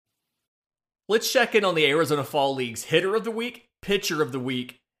let's check in on the Arizona Fall League's hitter of the week, pitcher of the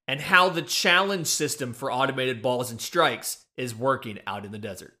week, and how the challenge system for automated balls and strikes is working out in the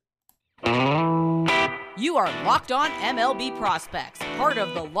desert. You are Locked On MLB Prospects, part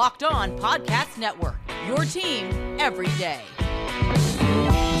of the Locked On Podcast Network, your team every day.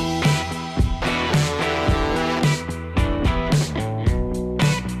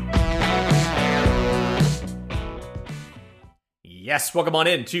 Yes, welcome on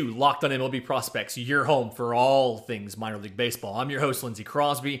in to Locked On MLB Prospects, your home for all things minor league baseball. I'm your host, Lindsey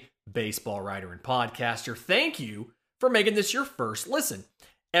Crosby, baseball writer and podcaster. Thank you for making this your first listen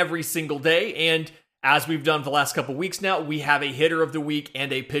every single day. And as we've done for the last couple weeks now, we have a hitter of the week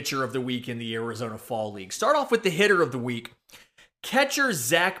and a pitcher of the week in the Arizona Fall League. Start off with the hitter of the week, catcher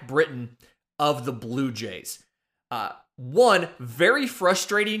Zach Britton of the Blue Jays. One, very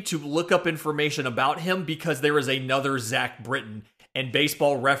frustrating to look up information about him because there is another Zach Britton, and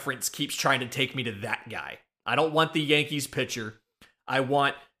Baseball Reference keeps trying to take me to that guy. I don't want the Yankees pitcher. I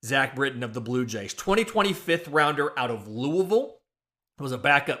want Zach Britton of the Blue Jays. 2020 fifth rounder out of Louisville. Was a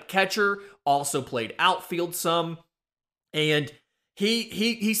backup catcher, also played outfield some, and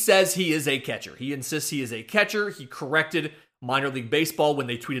he says he is a catcher. He insists he is a catcher. He corrected minor league baseball when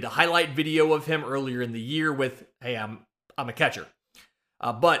they tweeted a highlight video of him earlier in the year with, "Hey, I'm a catcher."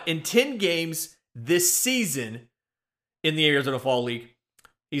 But in 10 games this season in the Arizona Fall League,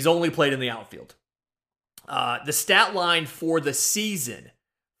 he's only played in the outfield. The stat line for the season,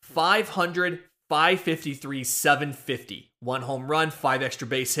 500, 553, 750. 1 home run, 5 extra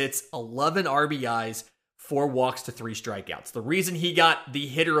base hits, 11 RBIs, 4 walks to 3 strikeouts. The reason he got the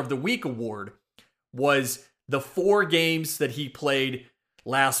Hitter of the Week award was the 4 games that he played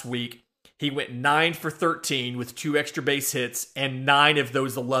last week. He went 9 for 13 with 2 extra base hits and 9 of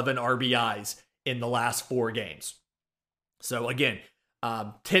those 11 RBIs in the last 4 games. So again,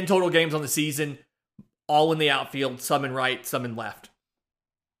 10 total games on the season, all in the outfield, some in right, some in left.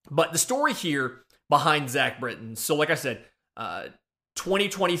 But the story here behind Zach Britton, so like I said,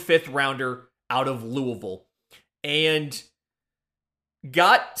 2020 fifth rounder out of Louisville, and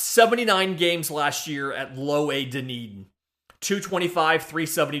got 79 games last year at low A Dunedin. 225,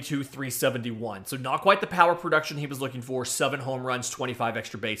 372, 371. So not quite the power production he was looking for. 7 home runs, 25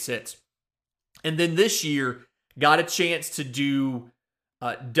 extra base hits. And then this year, got a chance to do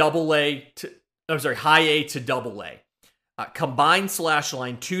high A to double A. Combined slash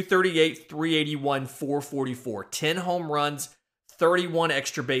line, 238, 381, 444. 10 home runs, 31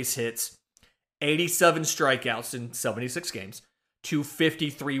 extra base hits, 87 strikeouts in 76 games,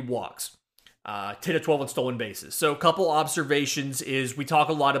 253 walks. 10 to 12 on stolen bases. So a couple observations is we talk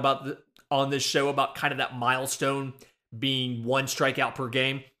a lot about on this show about kind of that milestone being 1 strikeout per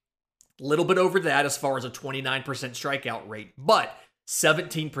game. A little bit over that as far as a 29% strikeout rate, but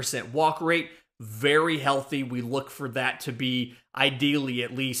 17% walk rate, very healthy. We look for that to be ideally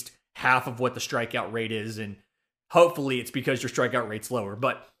at least half of what the strikeout rate is, and hopefully it's because your strikeout rate's lower,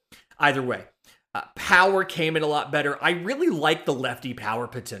 but either way. Power came in a lot better. I really like the lefty power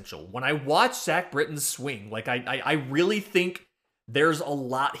potential. When I watch Zach Britton's swing, I really think there's a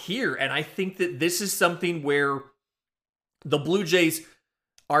lot here. And I think that this is something where the Blue Jays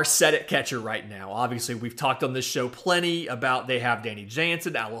are set at catcher right now. Obviously, we've talked on this show plenty about they have Danny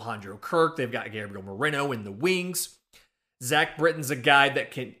Jansen, Alejandro Kirk. They've got Gabriel Moreno in the wings. Zach Britton's a guy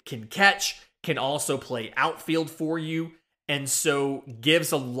that can catch, can also play outfield for you. And so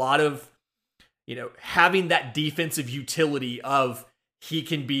gives a lot of, having that defensive utility of he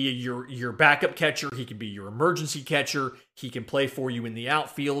can be your backup catcher, he can be your emergency catcher, he can play for you in the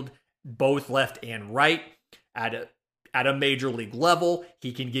outfield, both left and right at a major league level.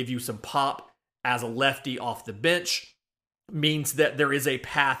 He can give you some pop as a lefty off the bench. Means that there is a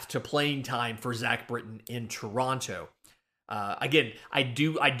path to playing time for Zach Britton in Toronto. Again, I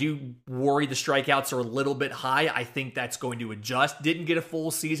do worry the strikeouts are a little bit high. I think that's going to adjust. Didn't get a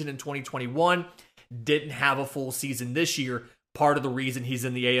full season in 2021. Didn't have a full season this year. Part of the reason he's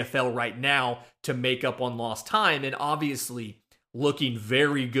in the AFL right now to make up on lost time, and obviously looking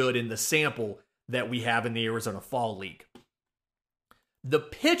very good in the sample that we have in the Arizona Fall League. The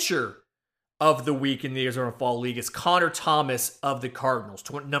pitcher of the week in the Arizona Fall League is Connor Thomas of the Cardinals,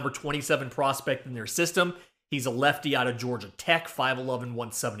 number 27 prospect in their system. He's a lefty out of Georgia Tech, 5'11",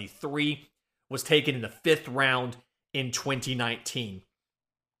 173, was taken in the 5th round in 2019.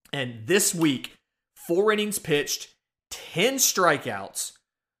 And this week, 4 innings pitched, 10 strikeouts,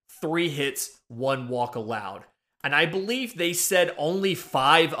 3 hits, 1 walk allowed. And I believe they said only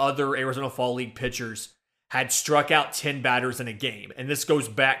 5 other Arizona Fall League pitchers had struck out 10 batters in a game. And this goes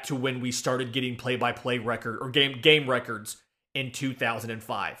back to when we started getting play-by-play record or game records in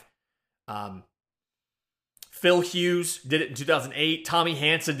 2005. Phil Hughes did it in 2008. Tommy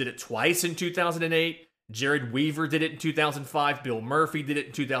Hanson did it twice in 2008. Jared Weaver did it in 2005. Bill Murphy did it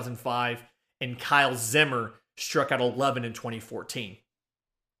in 2005. And Kyle Zimmer struck out 11 in 2014.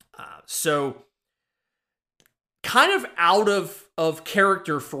 So kind of out of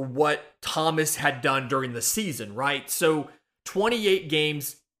character for what Thomas had done during the season, right? So 28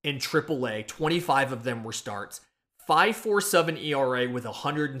 games in AAA, 25 of them were starts. 5.47 ERA with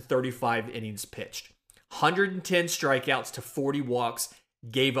 135 innings pitched. 110 strikeouts to 40 walks,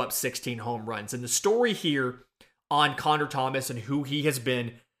 gave up 16 home runs. And the story here on Connor Thomas and who he has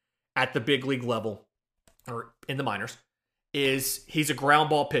been at the big league level, or in the minors, is he's a ground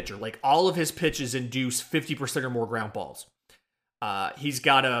ball pitcher. Like, all of his pitches induce 50% or more ground balls. He's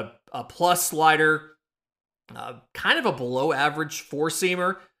got a plus slider, kind of a below average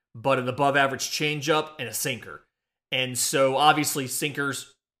four-seamer, but an above average changeup and a sinker. And so obviously sinker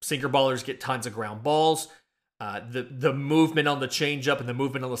ballers get tons of ground balls. The movement on the changeup and the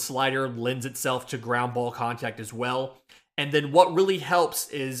movement on the slider lends itself to ground ball contact as well. And then what really helps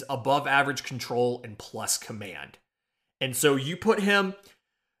is above average control and plus command. And so you put him,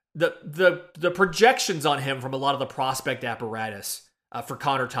 the projections on him from a lot of the prospect apparatus for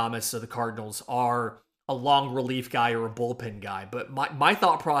Connor Thomas of the Cardinals are a long relief guy or a bullpen guy. But my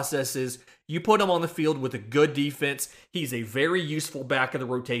thought process is you put him on the field with a good defense. He's a very useful back of the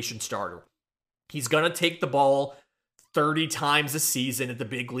rotation starter. He's going to take the ball 30 times a season at the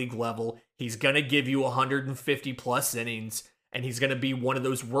big league level. He's going to give you 150 plus innings, and he's going to be one of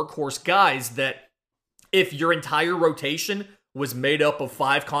those workhorse guys that if your entire rotation was made up of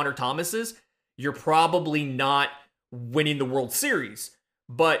 5 Connor Thomases, you're probably not winning the World Series.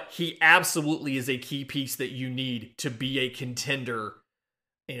 But he absolutely is a key piece that you need to be a contender,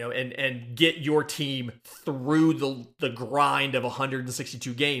 and get your team through the grind of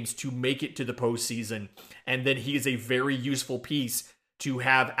 162 games to make it to the postseason. And then he is a very useful piece to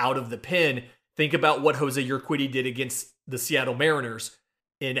have out of the pen. Think about what Jose Urquidy did against the Seattle Mariners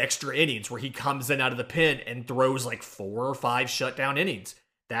in extra innings, where he comes in out of the pen and throws like 4 or 5 shutdown innings.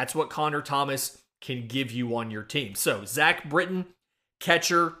 That's what Connor Thomas can give you on your team. So Zach Britton,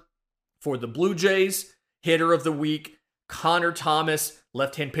 catcher for the Blue Jays, hitter of the week. Connor Thomas,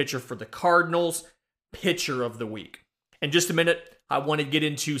 left-hand pitcher for the Cardinals, pitcher of the week. In just a minute, I want to get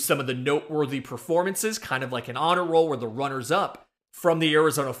into some of the noteworthy performances, kind of like an honor roll where the runners up from the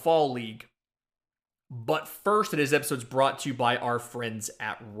Arizona Fall League. But first, today's episode is brought to you by our friends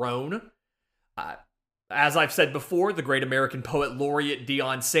at Roan. As I've said before, the great American poet laureate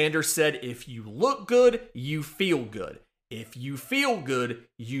Deion Sanders said, if you look good, you feel good. If you feel good,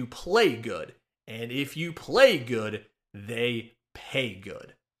 you play good. And if you play good, they pay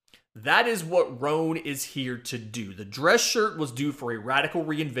good. That is what Roan is here to do. The dress shirt was due for a radical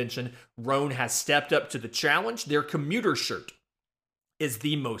reinvention. Roan has stepped up to the challenge. Their commuter shirt is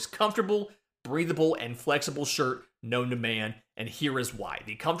the most comfortable, breathable, and flexible shirt known to man, and here is why.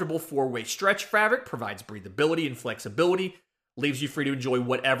 The comfortable 4-way stretch fabric provides breathability and flexibility, leaves you free to enjoy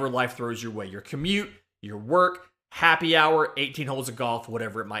whatever life throws your way. Your commute, your work, happy hour, 18 holes of golf,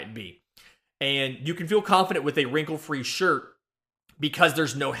 whatever it might be. And you can feel confident with a wrinkle-free shirt because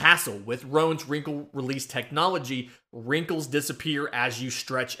there's no hassle. With Roan's wrinkle release technology, wrinkles disappear as you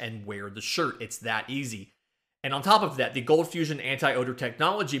stretch and wear the shirt. It's that easy. And on top of that, the Gold Fusion anti-odor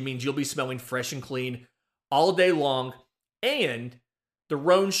technology means you'll be smelling fresh and clean all day long. And the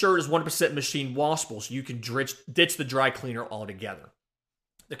Roan shirt is 100% machine washable, so you can ditch the dry cleaner altogether.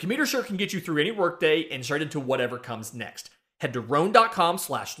 The commuter shirt can get you through any workday and straight into whatever comes next. Head to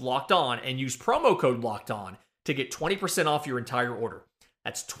roan.com/lockedon and use promo code lockedon to get 20% off your entire order.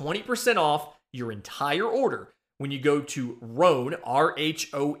 That's 20% off your entire order when you go to Roan,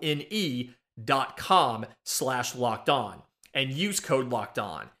 RHONE.com/lockedon and use code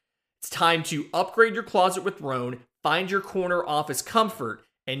lockedon. It's time to upgrade your closet with Roan, find your corner office comfort,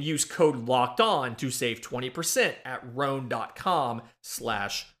 and use code lockedon to save 20% at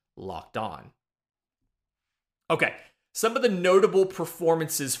roan.com/lockedon. Okay. Some of the notable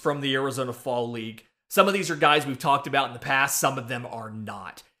performances from the Arizona Fall League. Some of these are guys we've talked about in the past. Some of them are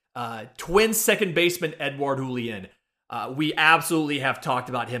not. Twins second baseman Edouard Julien. We absolutely have talked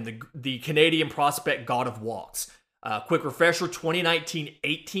about him. The Canadian prospect god of walks. Quick refresher, 2019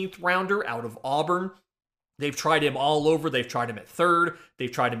 18th rounder out of Auburn. They've tried him all over. They've tried him at third.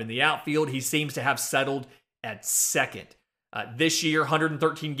 They've tried him in the outfield. He seems to have settled at second. This year,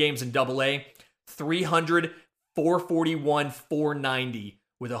 113 games in AA. 300, 441, 490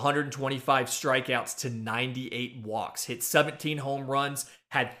 with 125 strikeouts to 98 walks. Hit 17 home runs,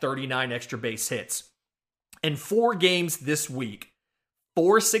 had 39 extra base hits. In 4 games this week,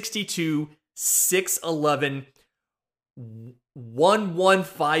 462, 611,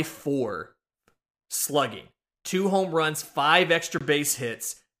 1154 slugging. 2 home runs, 5 extra base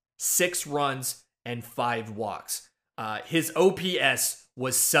hits, 6 runs, and 5 walks. His OPS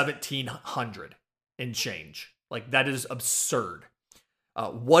was 1,700 and change. Like, that is absurd.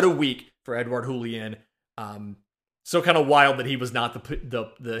 What a week for Edouard Julien. So kind of wild that he was not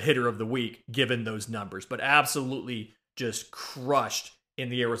the hitter of the week given those numbers, but absolutely just crushed in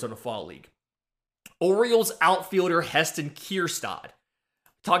the Arizona Fall League. Orioles outfielder Heston Kjerstad.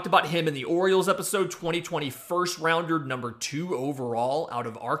 Talked about him in the Orioles episode, 2020 first rounder, number 2 overall out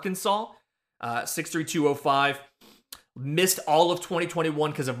of Arkansas, 6'3", 205. Missed all of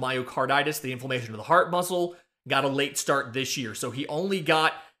 2021 because of myocarditis, the inflammation of the heart muscle. Got a late start this year, so he only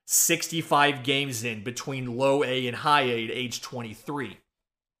got 65 games in between low A and high A at age 23.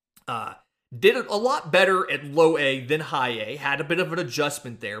 Did a lot better at low A than high A, had a bit of an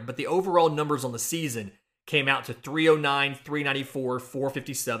adjustment there, but the overall numbers on the season came out to 309, 394,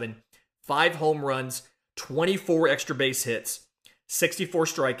 457, 5 home runs, 24 extra base hits, 64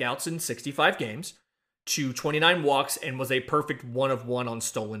 strikeouts in 65 games, to 29 walks, and was a perfect 1 of 1 on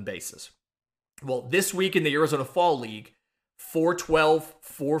stolen bases. Well, this week in the Arizona Fall League, 412,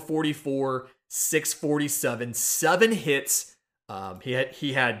 444, 647, 7 hits.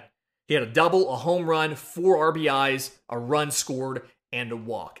 He had a double, a home run, 4 RBIs, a run scored, and a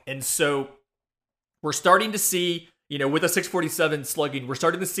walk. And so we're starting to see, with a 647 slugging, we're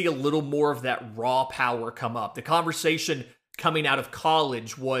starting to see a little more of that raw power come up. The conversation coming out of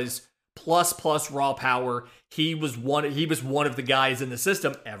college was plus raw power. He was one of the guys in the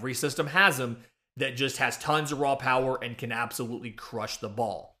system. Every system has him, that just has tons of raw power and can absolutely crush the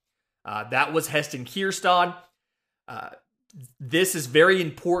ball. That was Heston Kjerstad. This is very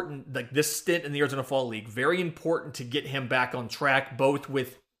important, like this stint in the Arizona Fall League, very important to get him back on track, both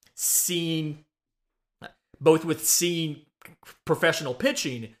with seeing professional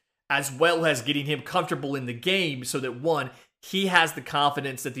pitching, as well as getting him comfortable in the game so that, one, he has the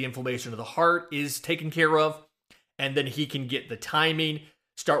confidence that the inflammation of the heart is taken care of, and then he can get the timing,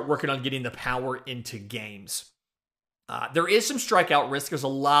 start working on getting the power into games. There is some strikeout risk. There's a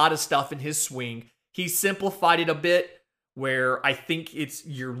lot of stuff in his swing. He simplified it a bit, where I think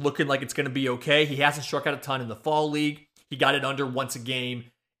you're looking like it's going to be okay. He hasn't struck out a ton in the Fall League. He got it under once a game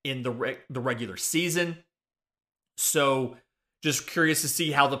in the regular season. So just curious to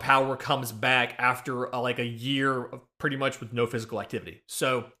see how the power comes back after a year of pretty much with no physical activity.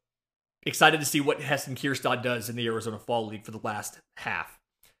 So excited to see what Heston Kjerstad does in the Arizona Fall League for the last half.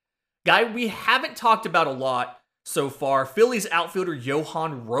 Guy we haven't talked about a lot so far, Phillies outfielder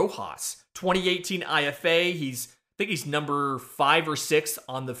Johan Rojas. 2018 IFA, I think he's number 5 or 6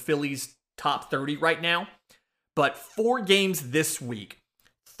 on the Phillies top 30 right now. But 4 games this week,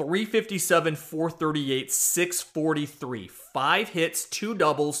 357, 438, 643. 5 hits, 2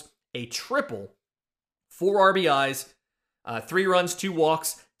 doubles, a triple, 4 RBIs, 3 runs, 2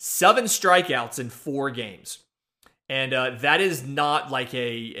 walks, 7 strikeouts in 4 games. And that is not like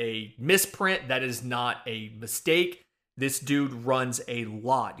a misprint. That is not a mistake. This dude runs a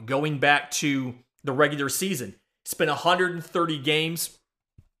lot. Going back to the regular season, spent 130 games,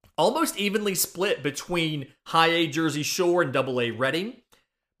 almost evenly split between high A Jersey Shore and double A Reading.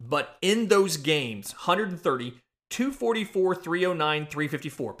 But in those games, 130, 244, 309,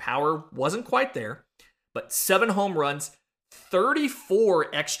 354. Power wasn't quite there, but 7 home runs,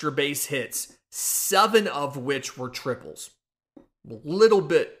 34 extra base hits, 7 of which were triples. A little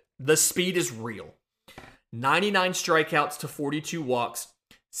bit. The speed is real. 99 strikeouts to 42 walks,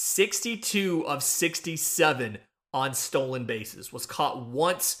 62 of 67 on stolen bases. Was caught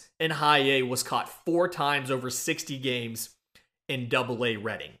once in high A, was caught 4 times over 60 games in double A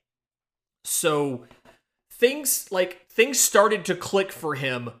Reading. So things started to click for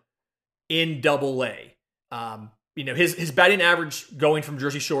him in double A. His batting average going from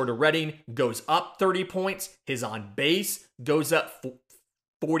Jersey Shore to Reading goes up 30 points. His on base goes up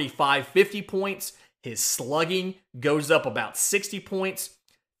 45, 50 points. His slugging goes up about 60 points.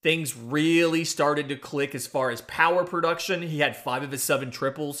 Things really started to click as far as power production. He had 5 of his 7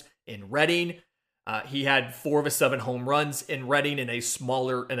 triples in Reading. He had 4 of his 7 home runs in Reading in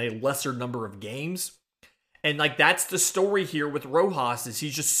a lesser number of games. And that's the story here with Rojas, is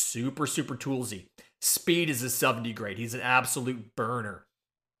he's just super, super toolsy. Speed is a 70 grade. He's an absolute burner.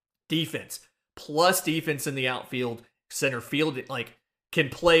 Defense, plus defense in the outfield, center field, can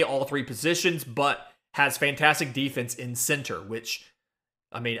play all 3 positions, but has fantastic defense in center, which,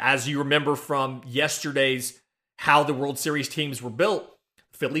 as you remember from yesterday's how the World Series teams were built,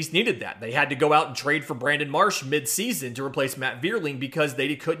 Phillies needed that. They had to go out and trade for Brandon Marsh mid-season to replace Matt Vierling because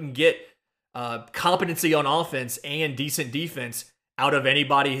they couldn't get competency on offense and decent defense out of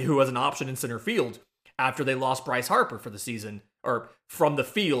anybody who was an option in center field after they lost Bryce Harper for the season, or from the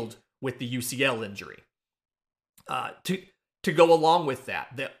field with the UCL injury. To go along with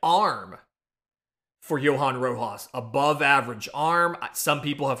that, the arm for Johan Rojas, above average arm. Some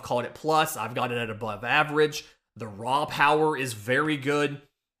people have called it plus. I've got it at above average. The raw power is very good.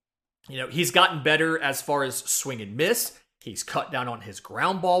 You know, he's gotten better as far as swing and miss. He's cut down on his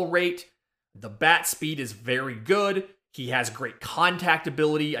ground ball rate. The bat speed is very good. He has great contact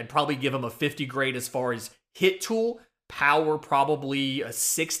ability. I'd probably give him a 50 grade as far as hit tool. Power, probably a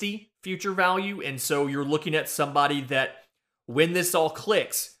 60 future value. And so you're looking at somebody that, when this all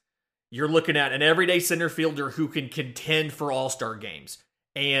clicks, you're looking at an everyday center fielder who can contend for all-star games.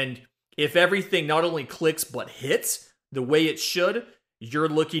 And if everything not only clicks but hits the way it should, you're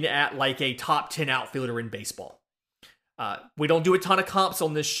looking at like a top 10 outfielder in baseball. We don't do a ton of comps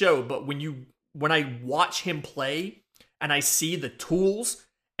on this show, but when I watch him play and I see the tools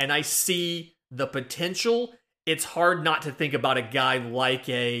and I see the potential, it's hard not to think about a guy like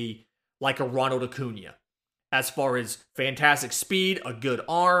a Ronald Acuna. As far as fantastic speed, a good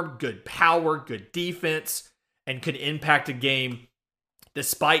arm, good power, good defense, and can impact a game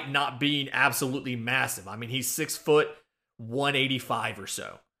despite not being absolutely massive. I mean, he's 6 foot, 185 or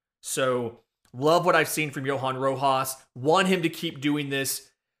so. So, love what I've seen from Johan Rojas. Want him to keep doing this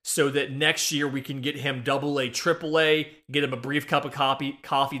so that next year we can get him AA, AAA, get him a brief cup of coffee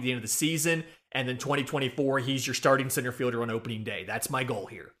at the end of the season, and then 2024, he's your starting center fielder on opening day. That's my goal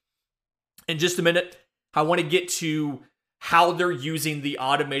here. In just a minute, I want to get to how they're using the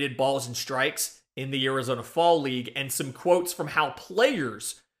automated balls and strikes in the Arizona Fall League and some quotes from how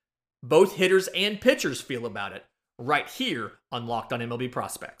players, both hitters and pitchers, feel about it right here on Locked On MLB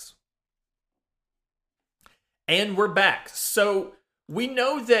Prospects. And we're back. So we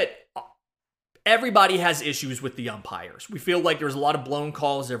know that everybody has issues with the umpires. We feel like there's a lot of blown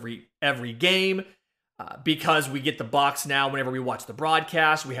calls every game because we get the box now whenever we watch the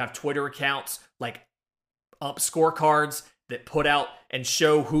broadcast. We have Twitter accounts like Ump Scorecards that put out and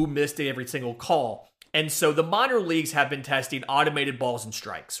show who missed every single call. And so the minor leagues have been testing automated balls and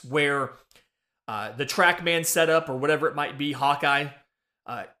strikes where the TrackMan setup or whatever it might be, Hawkeye,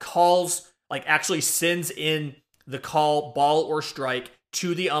 calls, like actually sends in the call, ball or strike,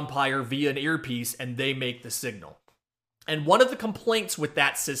 to the umpire via an earpiece, and they make the signal. And one of the complaints with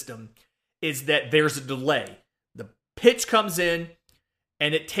that system is that there's a delay. The pitch comes in,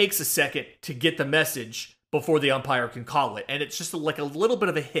 and it takes a second to get the message before the umpire can call it. And it's just like a little bit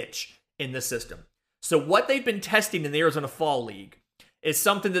of a hitch in the system. So what they've been testing in the Arizona Fall League is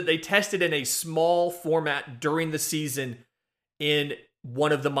something that they tested in a small format during the season in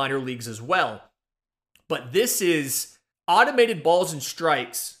one of the minor leagues as well. But this is automated balls and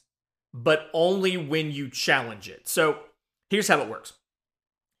strikes, but only when you challenge it. So here's how it works.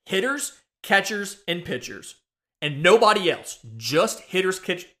 Hitters, catchers, and pitchers, and nobody else, just hitters,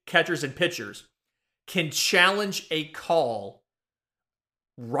 catchers, and pitchers, can challenge a call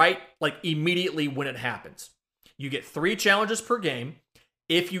right, like immediately when it happens. You get 3 challenges per game.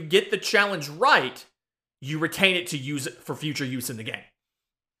 If you get the challenge right, you retain it to use it for future use in the game.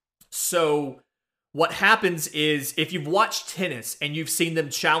 So what happens is, if you've watched tennis and you've seen them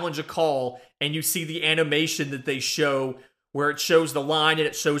challenge a call and you see the animation that they show where it shows the line and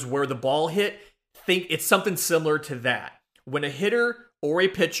it shows where the ball hit, think it's something similar to that. When a hitter or a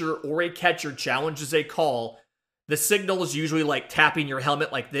pitcher or a catcher challenges a call, the signal is usually like tapping your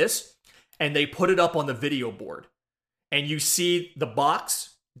helmet like this, and they put it up on the video board. And you see the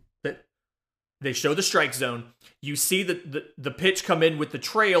box, that they show the strike zone. You see the pitch come in with the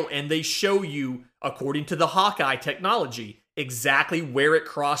trail, and they show you, according to the Hawkeye technology, exactly where it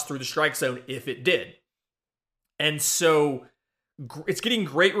crossed through the strike zone if it did. And so it's getting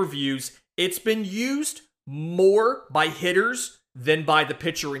great reviews. It's been used more by hitters than by the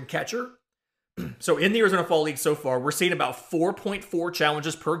pitcher and catcher. So in the Arizona Fall League so far, we're seeing about 4.4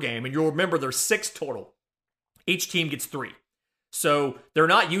 challenges per game. And you'll remember there's 6 total. Each team gets 3. So they're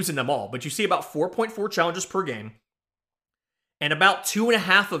not using them all, but you see about 4.4 challenges per game. And about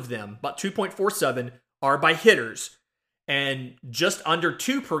 2.5 of them, about 2.47, are by hitters. And just under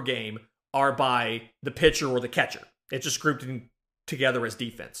 2 per game are by the pitcher or the catcher. It's just grouped together as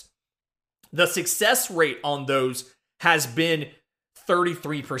defense. The success rate on those has been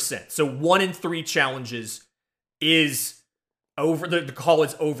 33%. So 1 in 3 challenges is over. The call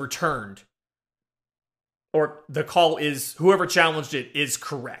is overturned. Or the call is, whoever challenged it is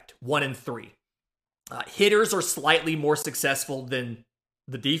correct. 1 in 3. Hitters are slightly more successful than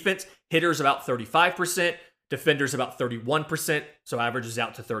the defense. Hitters about 35%, defenders about 31%, so averages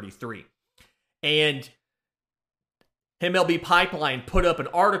out to 33. And MLB Pipeline put up an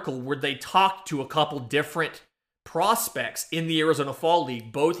article where they talked to a couple different prospects in the Arizona Fall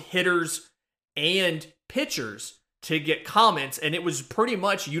League, both hitters and pitchers, to get comments, and it was pretty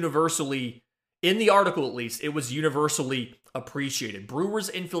much universally, in the article at least, it was universally appreciated. Brewers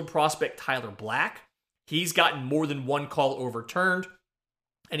infield prospect Tyler Black, he's gotten more than one call overturned,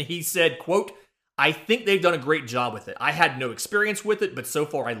 and he said, quote, "I think they've done a great job with it. I had no experience with it, but so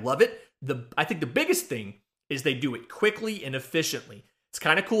far I love it. I think the biggest thing is they do it quickly and efficiently. It's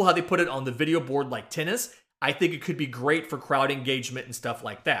kind of cool how they put it on the video board like tennis. I think it could be great for crowd engagement and stuff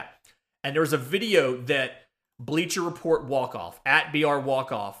like that." And there was a video that Bleacher Report Walkoff, at BR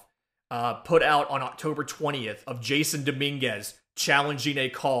Walkoff, put out on October 20th of Jason Dominguez challenging a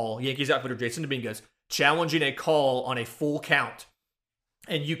call, Yankees outfielder Jason Dominguez, challenging a call on a full count.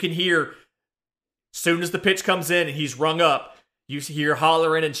 And you can hear, soon as the pitch comes in and he's rung up, you hear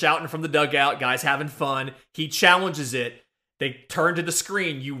hollering and shouting from the dugout, guys having fun. He challenges it. They turn to the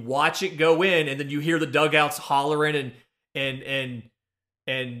screen, you watch it go in, and then you hear the dugouts hollering and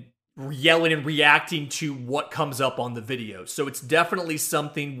yelling and reacting to what comes up on the video. So it's definitely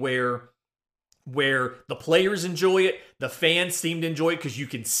something where the players enjoy it, the fans seem to enjoy it because you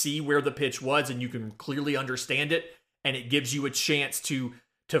can see where the pitch was and you can clearly understand it, and it gives you a chance to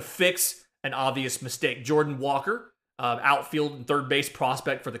fix an obvious mistake. Jordan Walker, outfield and third base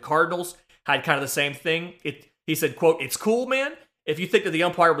prospect for the Cardinals, had kind of the same thing. He said, quote, "It's cool, man. If you think that the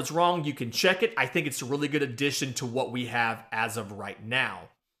umpire was wrong, you can check it. I think it's a really good addition to what we have as of right now."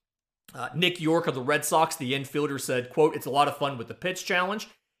 Nick York of the Red Sox, the infielder, said, quote, "It's a lot of fun with the pitch challenge.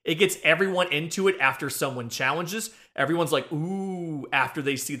 It gets everyone into it after someone challenges. Everyone's like, ooh, after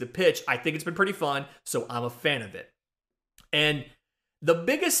they see the pitch. I think it's been pretty fun, so I'm a fan of it." And the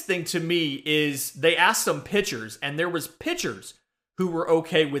biggest thing to me is they asked some pitchers, and there was pitchers who were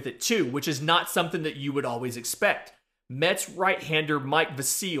okay with it too, which is not something that you would always expect. Mets right-hander Mike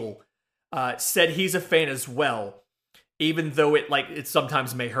Vasile said he's a fan as well, even though it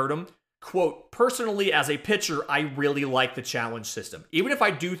sometimes may hurt him. Quote, "Personally, as a pitcher, I really like the challenge system. Even if I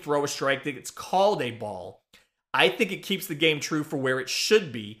do throw a strike that gets called a ball, I think it keeps the game true for where it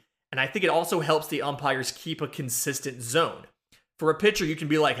should be, and I think it also helps the umpires keep a consistent zone. For a pitcher, you can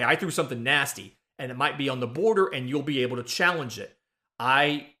be like, hey, I threw something nasty, and it might be on the border, and you'll be able to challenge it.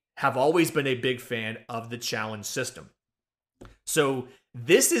 I have always been a big fan of the challenge system." So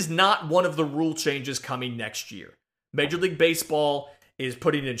this is not one of the rule changes coming next year. Major League Baseball is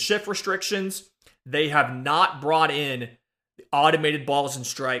putting in shift restrictions. They have not brought in automated balls and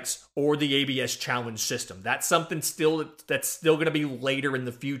strikes or the ABS challenge system. That's something that's still going to be later in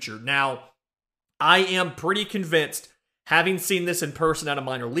the future. Now, I am pretty convinced, having seen this in person at a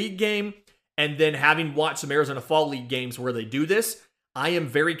minor league game and then having watched some Arizona Fall League games where they do this, I am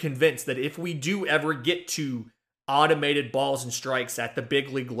very convinced that if we do ever get to automated balls and strikes at the big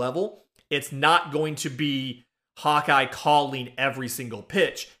league level, it's not going to be Hawkeye calling every single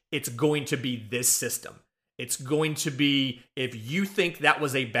pitch. It's going to be this system. It's going to be, if you think that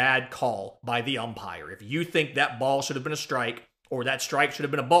was a bad call by the umpire, if you think that ball should have been a strike or that strike should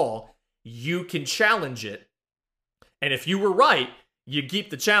have been a ball, you can challenge it. And if you were right, you keep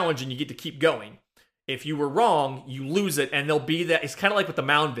the challenge and you get to keep going. If you were wrong, you lose it, and there'll be that. It's kind of like with the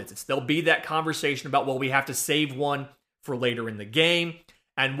mound visits. There'll be that conversation about, well, we have to save one for later in the game.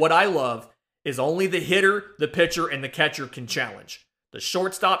 And what I love is only the hitter, the pitcher, and the catcher can challenge. The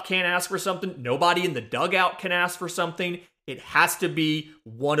shortstop can't ask for something. Nobody in the dugout can ask for something. It has to be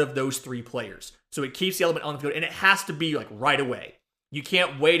one of those three players. So it keeps the element on the field, and it has to be like right away. You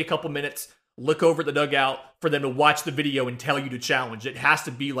can't wait a couple minutes, look over at the dugout for them to watch the video and tell you to challenge. It has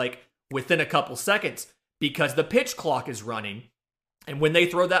to be like within a couple seconds, because the pitch clock is running. And when they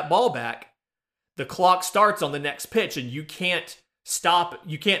throw that ball back, the clock starts on the next pitch, and you can't stop.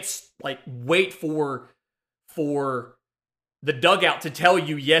 You can't wait for the dugout to tell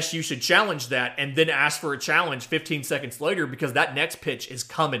you, yes, you should challenge that, and then ask for a challenge 15 seconds later, because that next pitch is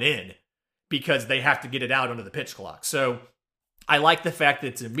coming in because they have to get it out under the pitch clock. So I like the fact that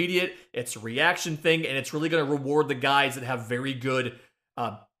it's immediate, it's a reaction thing, and it's really going to reward the guys that have very good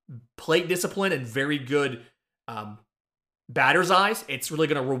plate discipline and very good batter's eyes. It's really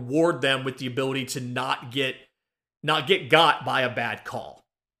going to reward them with the ability to not get got by a bad call.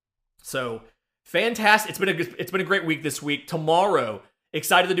 So fantastic. It's been a great week this week. Tomorrow,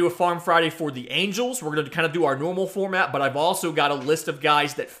 excited to do a Farm Friday for the Angels. We're going to kind of do our normal format, but I've also got a list of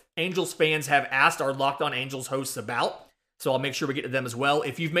guys that Angels fans have asked our Locked On Angels hosts about. So I'll make sure we get to them as well.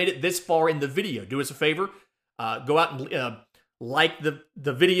 If you've made it this far in the video, do us a favor. Go out and like the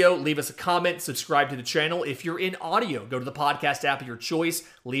video, leave us a comment, subscribe to the channel. If you're in audio, go to the podcast app of your choice,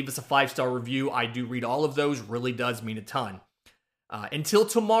 leave us a 5-star review. I do read all of those, really does mean a ton. Until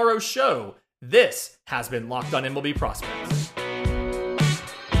tomorrow's show, this has been Locked On MLB Prospects.